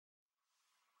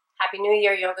Happy New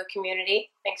Year, yoga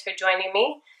community. Thanks for joining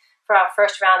me for our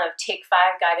first round of Take 5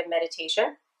 guided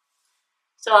meditation.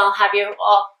 So I'll have you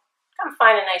all come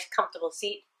find a nice comfortable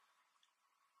seat.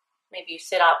 Maybe you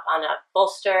sit up on a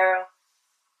bolster, a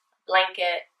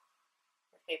blanket,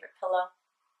 your favorite pillow.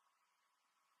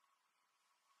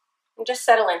 And just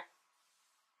settle in.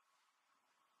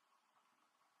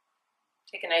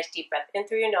 Take a nice deep breath in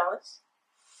through your nose.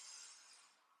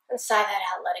 And sigh that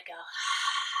out, let it go.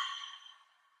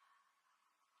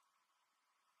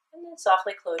 And then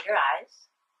softly close your eyes.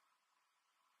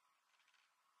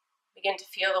 Begin to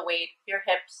feel the weight of your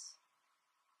hips,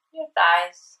 your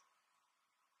thighs.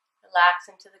 Relax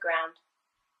into the ground.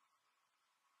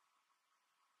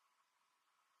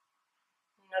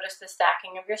 Notice the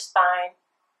stacking of your spine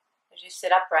as you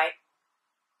sit upright.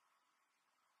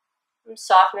 Some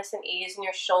softness and ease in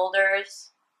your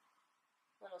shoulders.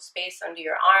 A little space under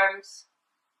your arms.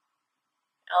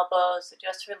 Elbows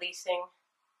just releasing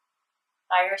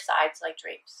by your sides like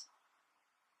drapes.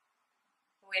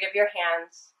 The weight of your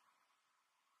hands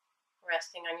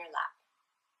resting on your lap.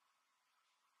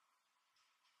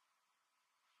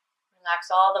 Relax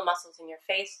all the muscles in your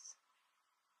face.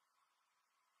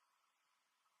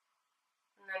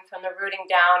 And then from the rooting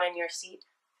down in your seat,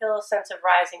 feel a sense of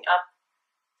rising up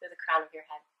through the crown of your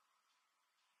head.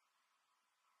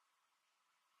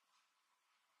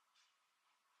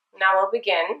 Now we'll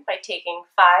begin by taking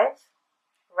 5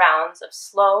 rounds of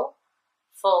slow,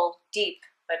 full, deep,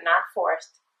 but not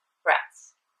forced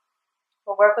breaths.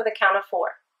 We'll work with a count of 4.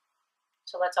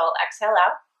 So let's all exhale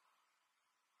out.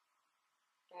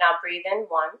 And now breathe in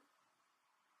 1,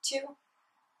 2,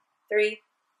 3,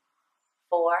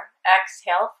 4.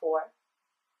 Exhale 4,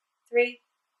 3,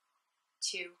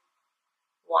 2,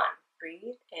 1.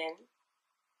 Breathe in.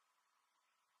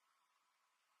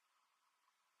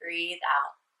 Breathe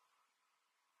out.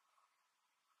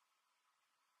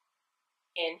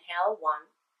 Inhale 1,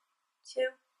 2,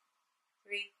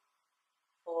 3,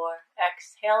 4.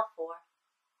 Exhale 4,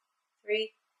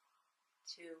 3,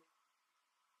 2,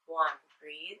 1.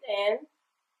 Breathe in,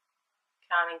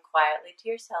 counting quietly to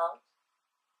yourself.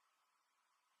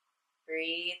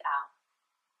 Breathe out.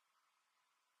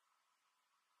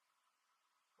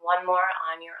 One more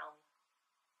on your own.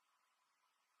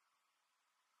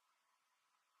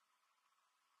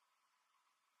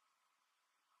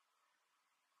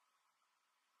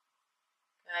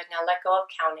 Good. Now let go of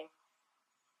counting.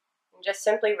 And just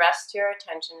simply rest your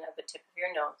attention at the tip of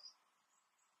your nose.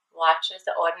 Watch as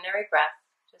the ordinary breath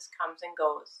just comes and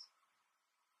goes.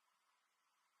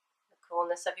 The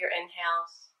coolness of your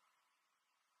inhales,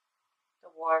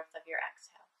 the warmth of your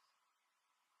exhales.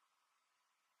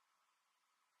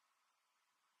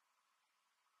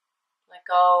 Let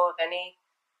go of any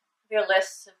of your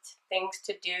lists of things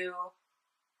to do.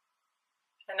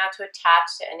 Try not to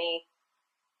attach to any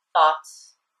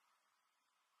thoughts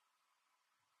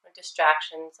or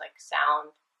distractions like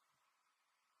sound.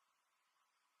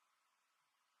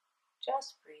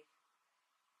 Just breathe.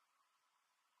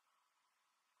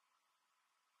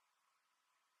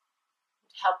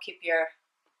 To help keep your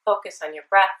focus on your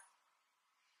breath,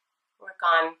 work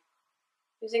on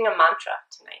using a mantra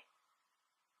tonight.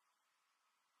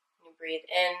 When you breathe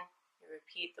in, you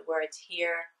repeat the words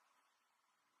here.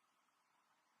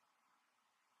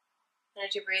 And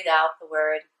as you breathe out, the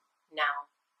word now.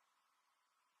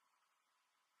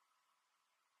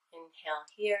 Inhale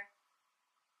here.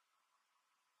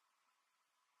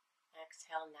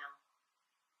 Exhale now.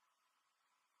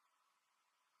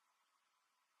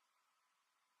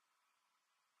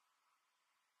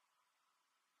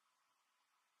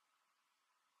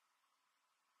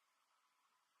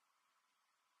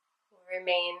 We'll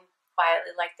remain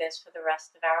quietly like this for the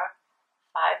rest of our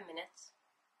 5 minutes.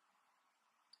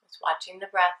 Just watching the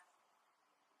breath,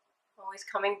 always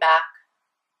coming back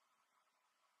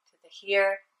to the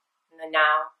here and the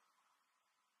now.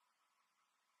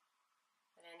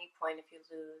 At any point if you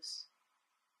lose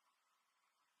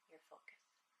your focus.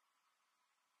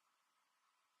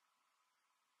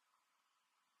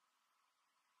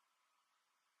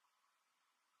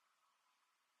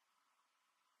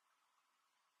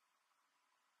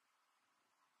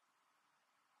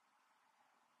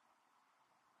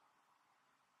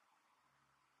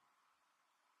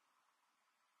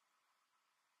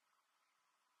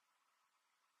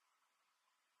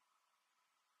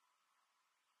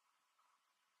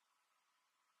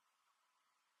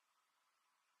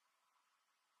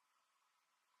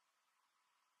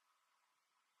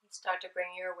 Start to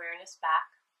bring your awareness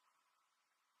back,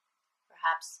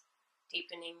 perhaps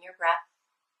deepening your breath,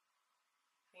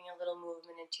 bring a little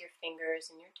movement into your fingers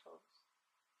and your toes.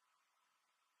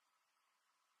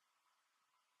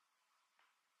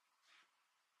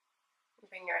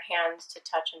 bring your hands to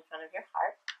touch in front of your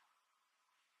heart.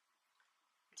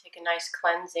 Take a nice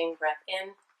cleansing breath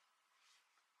in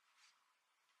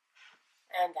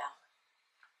and out.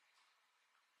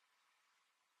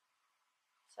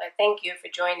 So I thank you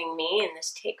for joining me in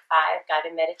this Take 5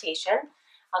 guided meditation.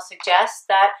 I'll suggest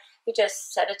that you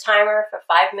just set a timer for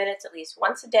 5 minutes at least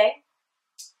once a day.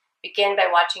 Begin by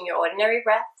watching your ordinary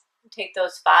breath. Take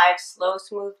those 5 slow,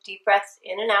 smooth, deep breaths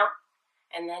in and out,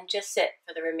 and then just sit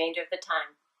for the remainder of the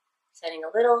time, setting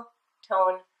a little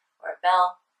tone or a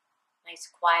bell, nice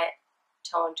quiet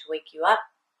tone to wake you up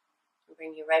and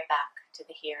bring you right back to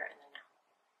the here and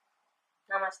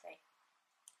the now. Namaste.